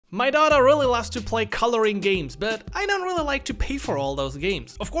My daughter really loves to play coloring games, but I don't really like to pay for all those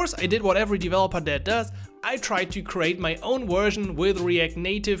games. Of course, I did what every developer dad does. I tried to create my own version with React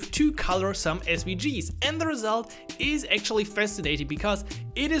Native to color some SVGs, and the result is actually fascinating because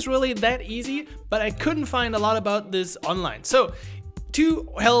it is really that easy, but I couldn't find a lot about this online. So to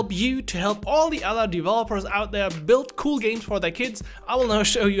help you, to help all the other developers out there build cool games for their kids, I will now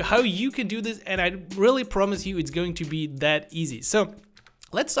show you how you can do this, and I really promise you it's going to be that easy. So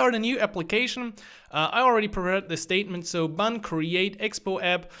let's start a new application. I already prepared the statement, so bun create expo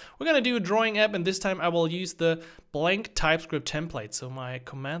app. We're gonna do a drawing app, and this time I will use the blank TypeScript template, so my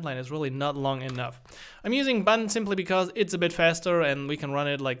command line is really not long enough. I'm using bun simply because it's a bit faster and we can run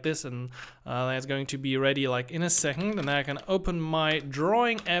it like this, and it's going to be ready like in a second, and then I can open my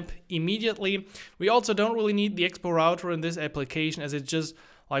drawing app immediately. We also don't really need the expo router in this application, as it's just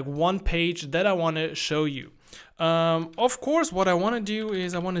like one page that I want to show you. Of course, what I want to do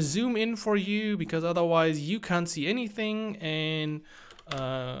is I want to zoom in for you because otherwise you can't see anything. And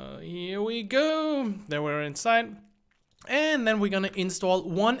here we go. There we're inside. And then we're going to install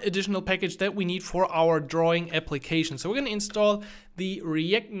one additional package that we need for our drawing application. So we're going to install the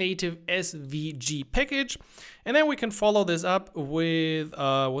React Native SVG package. And then we can follow this up with,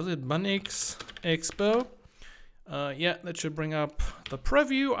 was it bunx expo? Yeah, that should bring up the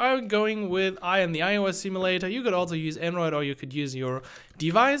preview. I'm going with in the iOS simulator. You could also use Android, or you could use your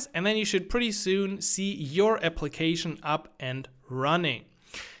device, and then you should pretty soon see your application up and running.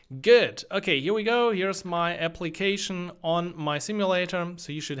 Good. Okay, here we go. Here's my application on my simulator,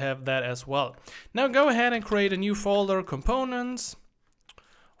 so you should have that as well. Now go ahead and create a new folder, components.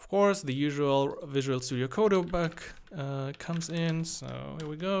 Of course, the usual Visual Studio Code bug comes in. So here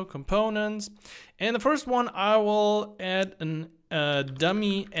we go, components. And the first one, I will add an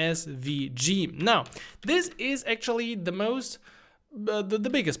dummy SVG. Now, this is actually the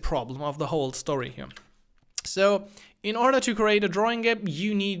biggest problem of the whole story here. So in order to create a drawing app,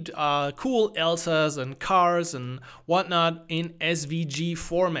 you need cool Elsas and cars and whatnot in SVG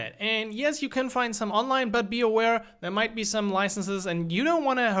format. And yes, you can find some online, but be aware there might be some licenses and you don't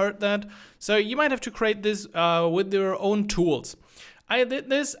want to hurt that. So you might have to create this with your own tools. I did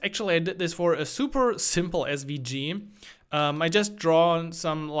this for a super simple SVG. I just drawn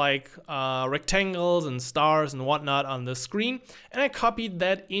some like rectangles and stars and whatnot on the screen, and I copied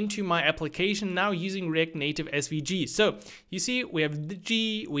that into my application now using React Native SVG. So you see we have the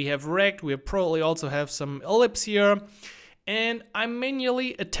G, we have rect, we probably also have some ellipse here, and I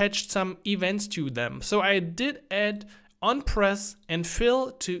manually attached some events to them. So I did add onPress and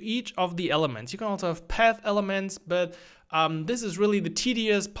fill to each of the elements. You can also have path elements, but this is really the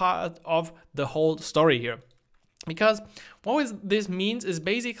tedious part of the whole story here. Because what this means is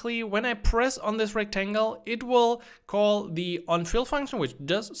basically when I press on this rectangle, it will call the onFill function, which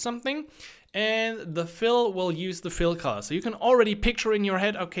does something, and the fill will use the fill color. So you can already picture in your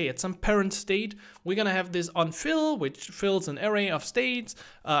head, okay, at some parent state, we're gonna have this onFill, which fills an array of states,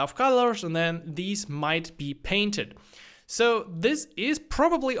 of colors, and then these might be painted. So this is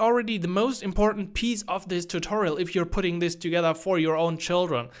probably already the most important piece of this tutorial if you're putting this together for your own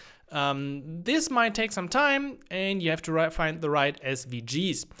children. This might take some time and you have to find the right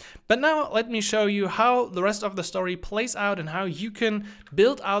SVGs. But now let me show you how the rest of the story plays out and how you can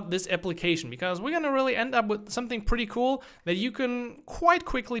build out this application, because we're gonna really end up with something pretty cool that you can quite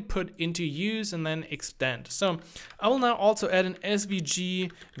quickly put into use and then extend. So I will now also add an SVG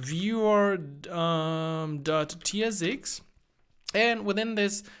Viewer .tsx, and within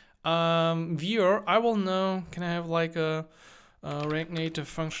this viewer I will now, can I have like a React Native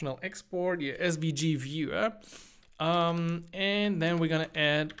functional export, yeah, SVG Viewer, and then we're gonna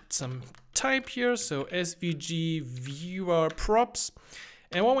add some type here, so SVG Viewer props,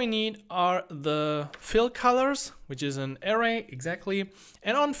 and what we need are the fill colors, which is an array exactly,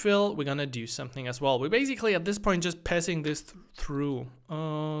 and on fill we're gonna do something as well. We're basically at this point just passing this through.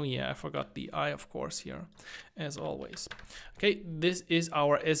 Oh yeah, I forgot the I, of course, here as always. Okay, this is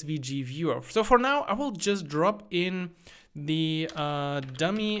our SVG Viewer. So for now I will just drop in the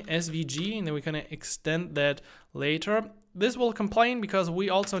dummy SVG, and then we're gonna extend that later. This will complain because we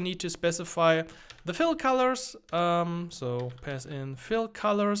also need to specify the fill colors. So pass in fill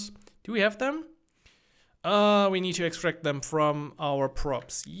colors. Do we have them? We need to extract them from our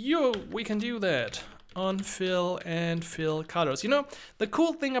props. We can do that. On fill and fill colors. You know, the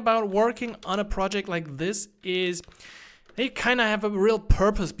cool thing about working on a project like this is they kind of have a real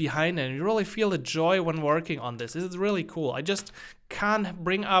purpose behind it, and you really feel the joy when working on this. This is really cool. I just can't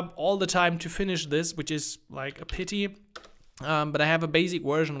bring up all the time to finish this, which is like a pity. But I have a basic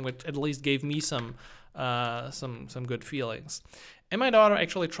version which at least gave me some good feelings. And my daughter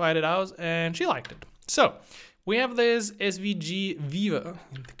actually tried it out and she liked it. So we have this SVG Viewer.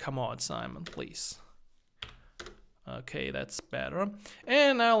 Come on, Simon, please. Okay, that's better.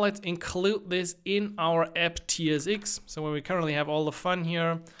 And now let's include this in our app TSX. So where we currently have all the fun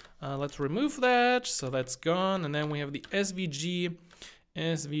here, let's remove that. So that's gone. And then we have the SVG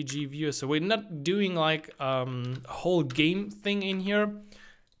Viewer. So we're not doing like a whole game thing in here,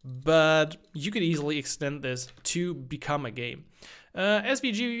 but you could easily extend this to become a game.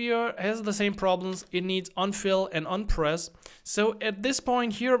 SVG Viewer has the same problems. It needs onfill and onpress. So at this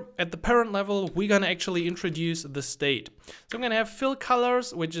point here, at the parent level, we're gonna actually introduce the state. So I'm gonna have fill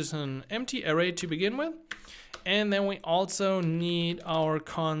colors, which is an empty array to begin with. And then we also need our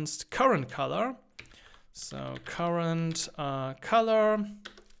const current color. So current color,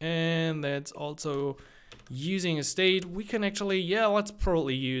 and that's also using a state. We can actually, yeah, let's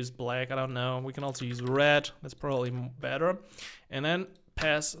probably use black. I don't know. We can also use red. That's probably better. And then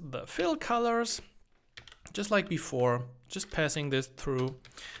pass the fill colors, just like before, just passing this through.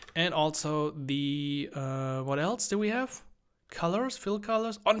 And also the, what else do we have? Colors, fill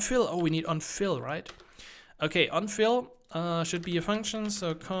colors, onfill. Oh, we need onfill, right? Okay, onfill should be a function.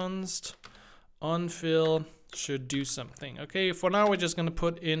 So const onfill should do something. Okay, for now we're just gonna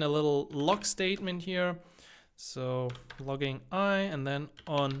put in a little log statement here. So logging I and then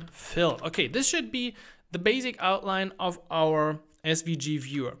onfill. Okay, this should be the basic outline of our SVG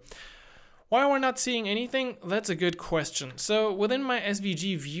viewer. Why we're not seeing anything? That's a good question. So within my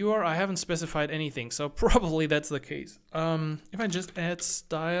SVG viewer, I haven't specified anything, so probably that's the case. If I just add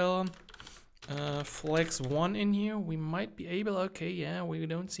style flex 1 in here, we might be able, okay, yeah, we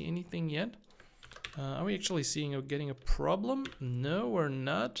don't see anything yet. Are we actually seeing or getting a problem? No, we're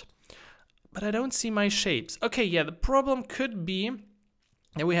not. But I don't see my shapes. Okay, yeah, the problem could be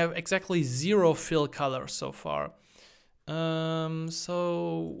that we have exactly 0 fill color so far.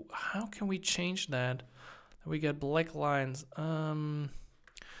 So how can we change that? We get black lines. I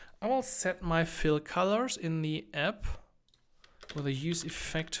will set my fill colors in the app with a use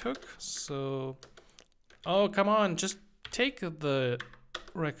effect hook. So, oh, come on, just take the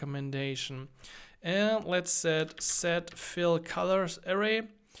recommendation. And let's set fill colors array.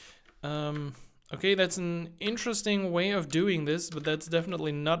 Okay, that's an interesting way of doing this, but that's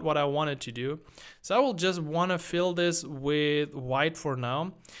definitely not what I wanted to do. So I will just want to fill this with white for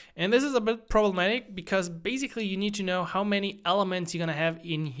now. And this is a bit problematic because basically you need to know how many elements you're gonna have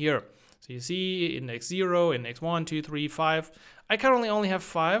in here. So you see index 0, index 1, 2, 3, 5. I currently only have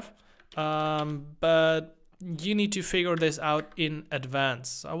 5, but you need to figure this out in advance.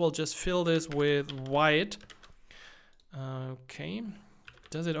 So I will just fill this with white. Okay.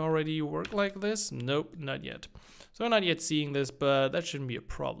 Does it already work like this? Nope, not yet. So we're not yet seeing this, but that shouldn't be a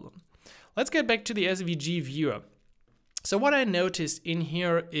problem. Let's get back to the SVG viewer. So what I noticed in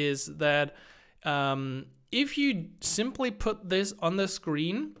here is that if you simply put this on the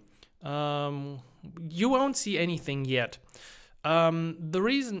screen, you won't see anything yet. The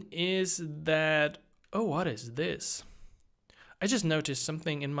reason is that, oh, what is this? I just noticed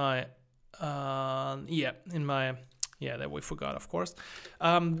something in my, yeah, that we forgot, of course.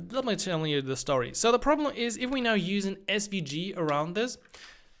 Let me tell you the story. So the problem is if we now use an SVG around this,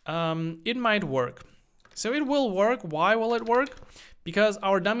 it might work. So it will work. Why will it work? Because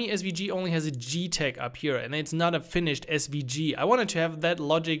our dummy SVG only has a G tag up here and it's not a finished SVG. I wanted to have that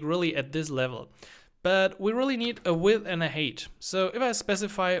logic really at this level. But we really need a width and a height. So if I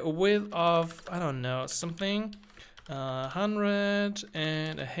specify a width of, I don't know, something, 100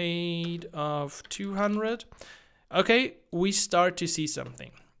 and a height of 200, okay, we start to see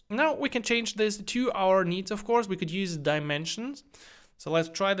something. Now we can change this to our needs, of course. We could use dimensions. So let's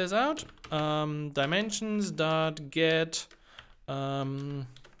try this out. Dimensions.get,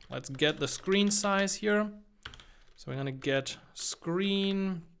 let's get the screen size here. So we're gonna get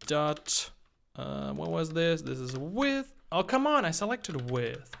screen dot, what was this? This is width. Oh, come on, I selected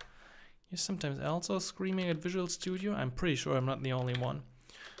width. You're sometimes also screaming at Visual Studio. I'm pretty sure I'm not the only one.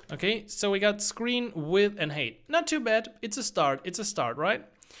 Okay, so we got screen, width, and height. Not too bad. It's a start. It's a start, right?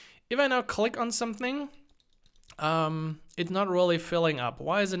 If I now click on something, it's not really filling up.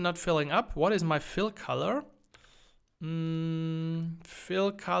 Why is it not filling up? What is my fill color?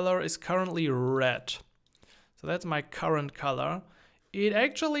 Fill color is currently red. So that's my current color. It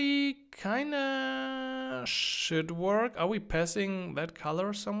actually kind of should work. Are we passing that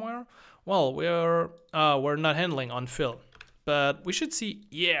color somewhere? Well, we're not handling on fill. But we should see,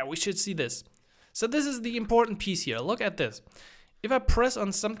 yeah, we should see this. So this is the important piece here. Look at this. If I press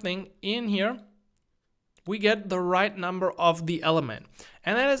on something in here, we get the right number of the element.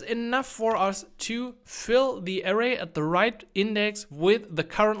 And that is enough for us to fill the array at the right index with the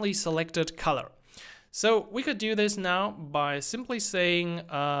currently selected color. So we could do this now by simply saying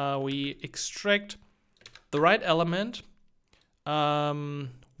we extract the right element,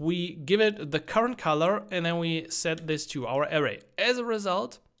 we give it the current color, and then we set this to our array. As a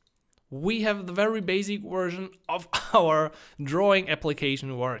result, we have the very basic version of our drawing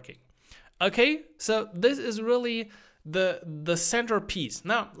application working. Okay, so this is really the centerpiece.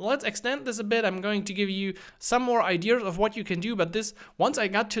 Now let's extend this a bit. I'm going to give you some more ideas of what you can do, but once I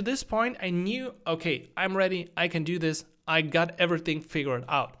got to this point, I knew, okay, I'm ready, I can do this, I got everything figured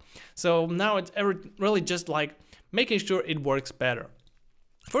out. So now it's really just like making sure it works better.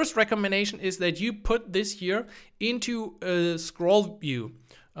 First recommendation is that you put this here into a scroll view.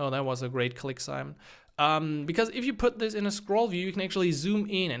 Oh, that was a great click, Simon. Because if you put this in a scroll view, you can actually zoom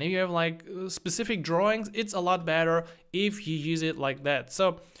in, and if you have like specific drawings, it's a lot better if you use it like that.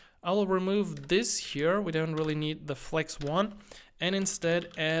 So I will remove this here. We don't really need the flex one, and instead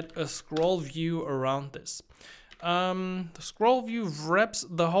add a scroll view around this. The scroll view wraps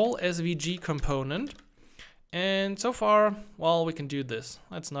the whole SVG component. And so far, well, we can do this.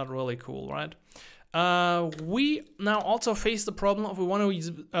 That's not really cool, right? We now also face the problem of we want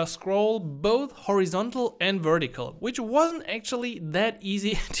to scroll both horizontal and vertical, which wasn't actually that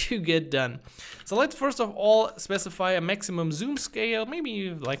easy to get done. So let's first of all specify a maximum zoom scale,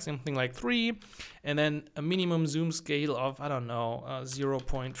 maybe like something like 3, and then a minimum zoom scale of, I don't know,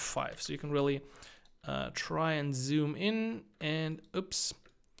 0.5. So you can really try and zoom in and, oops,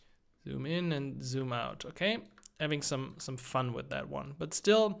 zoom in and zoom out, okay? Having some fun with that one, but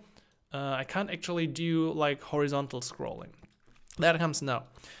still, I can't actually do like horizontal scrolling. That comes now.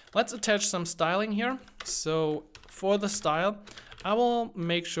 Let's attach some styling here. So for the style, I will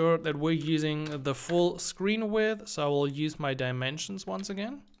make sure that we're using the full screen width. So I will use my dimensions once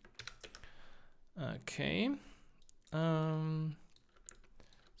again. Okay. So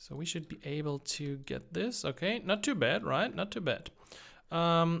we should be able to get this. Okay, not too bad, right? Not too bad.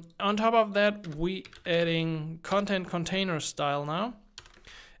 On top of that, we adding content container style now.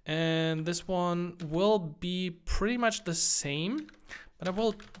 And this one will be pretty much the same, but I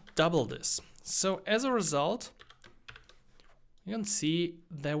will double this. So as a result, you can see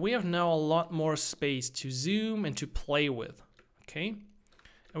that we have now a lot more space to zoom and to play with, okay?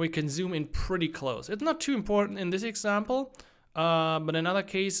 And we can zoom in pretty close. It's not too important in this example, but in other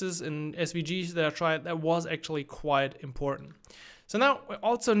cases, in SVGs that I tried, that was actually quite important. So now we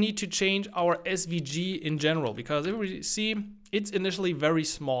also need to change our SVG in general, because if we see it's initially very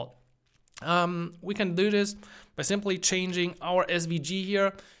small. We can do this by simply changing our SVG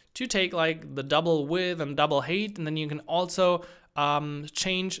here to take like the double width and double height, and then you can also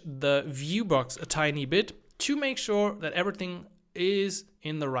change the view box a tiny bit to make sure that everything is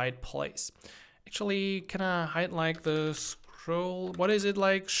in the right place. Actually, can I hide like the scroll? What is it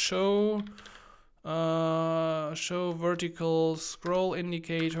like? Show vertical scroll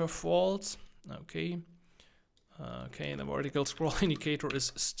indicator false. Okay. Okay, the vertical scroll indicator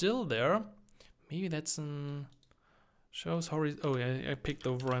is still there. Maybe that's an shows horizontal. Oh, yeah, I picked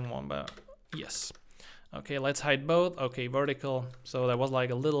the wrong one, but yes. Okay, let's hide both. Okay, vertical. So there was like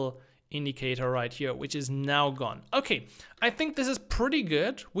a little indicator right here, which is now gone. Okay, I think this is pretty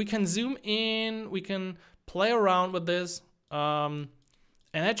good. We can zoom in, we can play around with this. And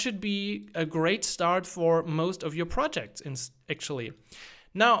that should be a great start for most of your projects, actually.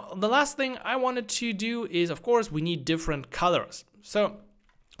 Now, the last thing I wanted to do is, of course, we need different colors. So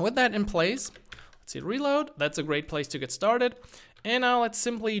with that in place, let's hit reload. That's a great place to get started. And now let's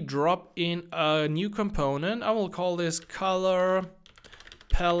simply drop in a new component. I will call this color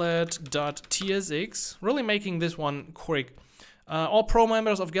palette.tsx, really making this one quick. All pro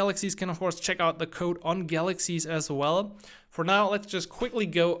members of Galaxies can, of course, check out the code on Galaxies as well. For now, let's just quickly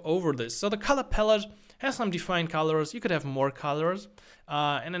go over this. So the color palette has some defined colors. You could have more colors.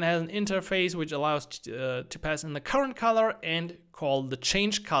 And it has an interface which allows to pass in the current color and call the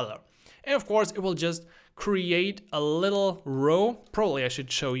change color. And of course, it will just create a little row. Probably I should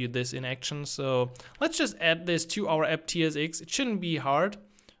show you this in action. So let's just add this to our app TSX. It shouldn't be hard.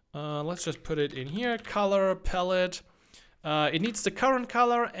 Let's just put it in here, color palette. It needs the current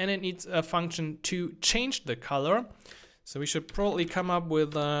color and it needs a function to change the color. So we should probably come up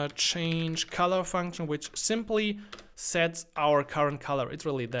with a change color function, which simply sets our current color. It's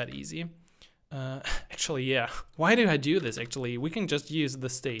really that easy. Actually, yeah. Why do I do this? Actually, we can just use the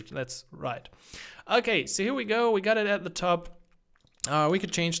state. That's right. Okay, so here we go. We got it at the top. We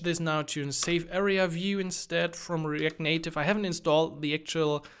could change this now to a save area view instead from React Native. I haven't installed the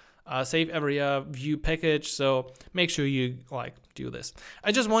actual save every view package, so make sure you like do this.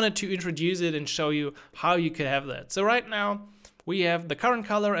 I just wanted to introduce it and show you how you could have that. So right now we have the current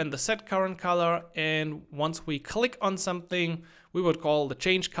color and the set current color, and once we click on something, we would call the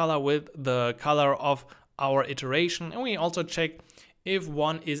change color with the color of our iteration, and we also check if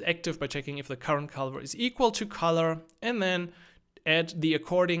one is active by checking if the current color is equal to color, and then add the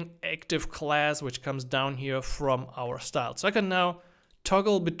according active class which comes down here from our style. So I can now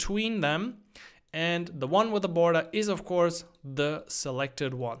toggle between them, and the one with the border is of course the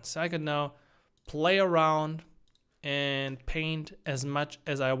selected one. So I can now play around and paint as much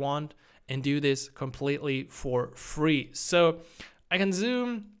as I want and do this completely for free. So I can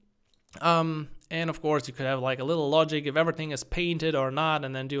zoom, and of course you could have like a little logic if everything is painted or not,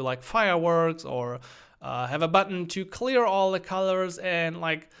 and then do like fireworks, or have a button to clear all the colors, and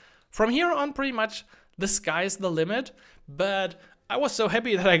like from here on pretty much the sky's the limit. But I was so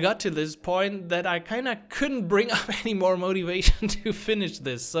happy that I got to this point that I kind of couldn't bring up any more motivation to finish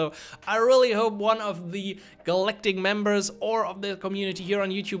this. So I really hope one of the Galactic members or of the community here on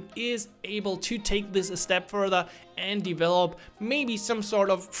YouTube is able to take this a step further and develop maybe some sort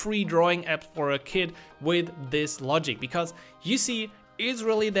of free drawing app for a kid with this logic, because you see, it's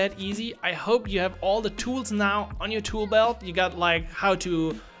really that easy. I hope you have all the tools now on your tool belt. You got like how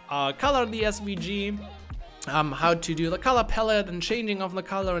to color the SVG, how to do the color palette and changing of the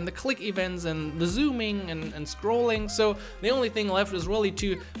color, and the click events and the zooming and scrolling. So the only thing left is really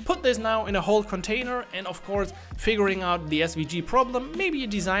to put this now in a whole container, and of course figuring out the SVG problem. Maybe a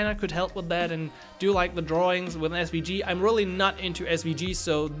designer could help with that and do like the drawings with an SVG. I'm really not into SVG,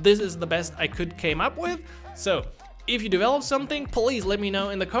 so this is the best I could came up with. So if you develop something, please let me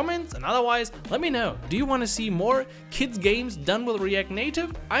know in the comments, and otherwise let me know, do you want to see more kids games done with React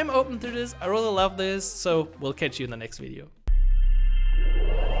Native? I'm open to this, I really love this, so we'll catch you in the next video.